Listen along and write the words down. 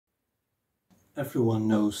Everyone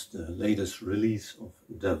knows the latest release of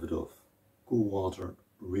Davidoff, Coolwaters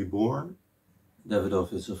Reborn.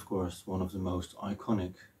 Davidoff is of course one of the most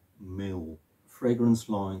iconic male fragrance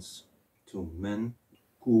lines to men.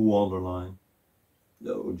 Coolwater line,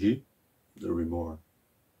 the OG, the Reborn.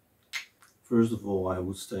 First of all, I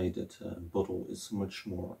would say that the bottle is much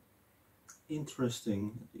more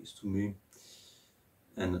interesting, at least to me,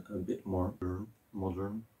 and a bit more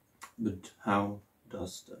modern. But how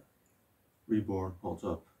does the Reborn hold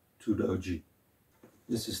up to the OG?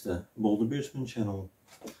 This is the Bold and Beardsmen channel,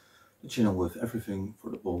 the channel with everything for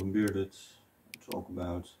the bold and bearded. I talk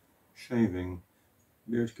about shaving,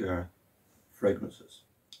 beard care, fragrances.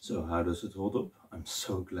 So how does it hold up? I'm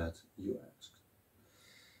so glad you asked.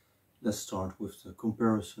 Let's start with the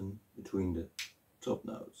comparison between the top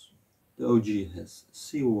notes. The OG has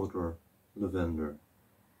seawater, lavender,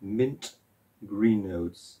 mint, green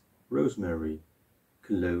notes, rosemary,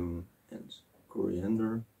 cologne and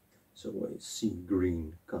coriander. So a sea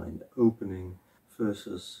green kind of opening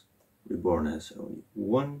versus Reborn has only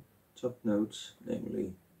one top note,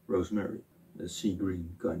 namely rosemary. The sea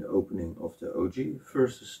green kind of opening of the OG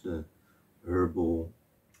versus the herbal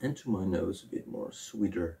and to my nose a bit more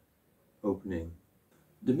sweeter opening.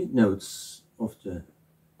 The mid notes of the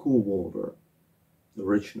Coolwater, the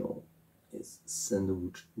original, is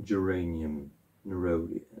sandalwood, geranium,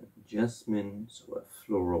 neroli and jasmine, so a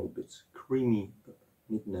floral bit creamy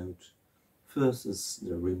mid note, versus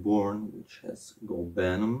the Reborn, which has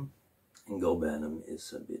galbanum, and galbanum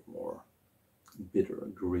is a bit more bitter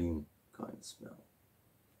green kind of smell.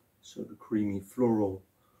 So the creamy floral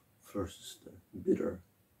versus the bitter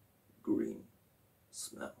green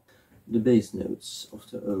smell. The base notes of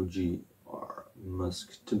the OG are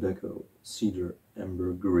musk, tobacco, cedar,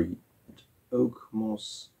 ambergris and oak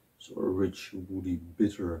moss, so a rich, woody,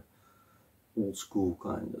 bitter, old school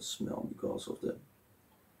kind of smell because of the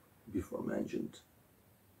before mentioned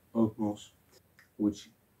oak moss, which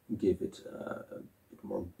give it a bit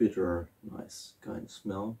more bitter, nice kind of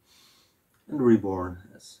smell. And the Reborn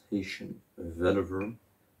has Haitian vetiver.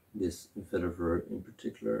 This vetiver in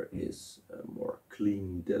particular is a more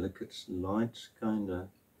clean, delicate, light kind of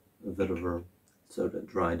vetiver, so the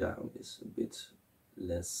dry down is a bit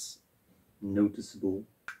less noticeable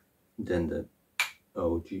than the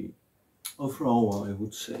OG. Overall, I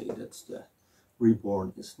would say that the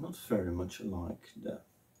Reborn is not very much like the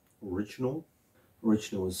original.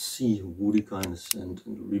 Original is sea woody kind of scent,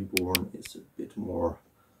 and the Reborn is a bit more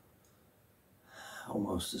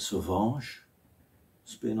almost a sauvage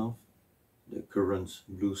spin-off. The current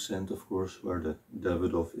blue scent, of course, where the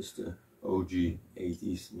Davidoff is the OG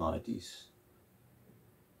 80s, 90s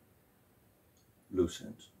blue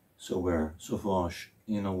scent. So where sauvage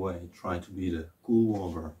in a way tried to be the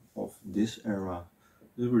Coolwater of this era,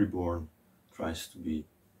 the Reborn tries to be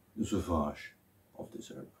the sauvage of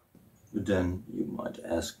this era. But then you might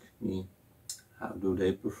ask me, how do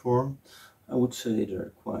they perform? I would say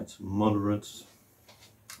they're quite moderate,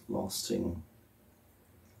 lasting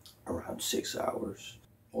around 6 hours.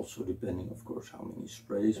 Also depending of course how many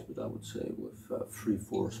sprays, but I would say with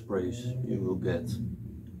 3-4 sprays you will get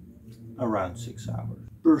around 6 hours.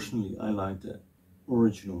 Personally, I like the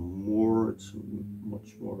original more. It's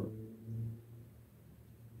much more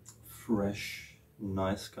fresh,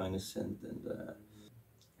 nice kind of scent than the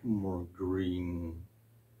more green,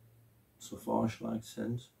 sauvage-like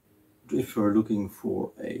scent. But if you're looking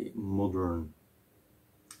for a modern,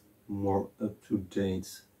 more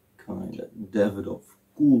up-to-date kind of Davidoff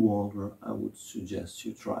Coolwater, I would suggest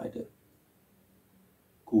you try the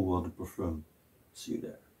Coolwater Parfum. See you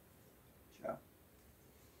there.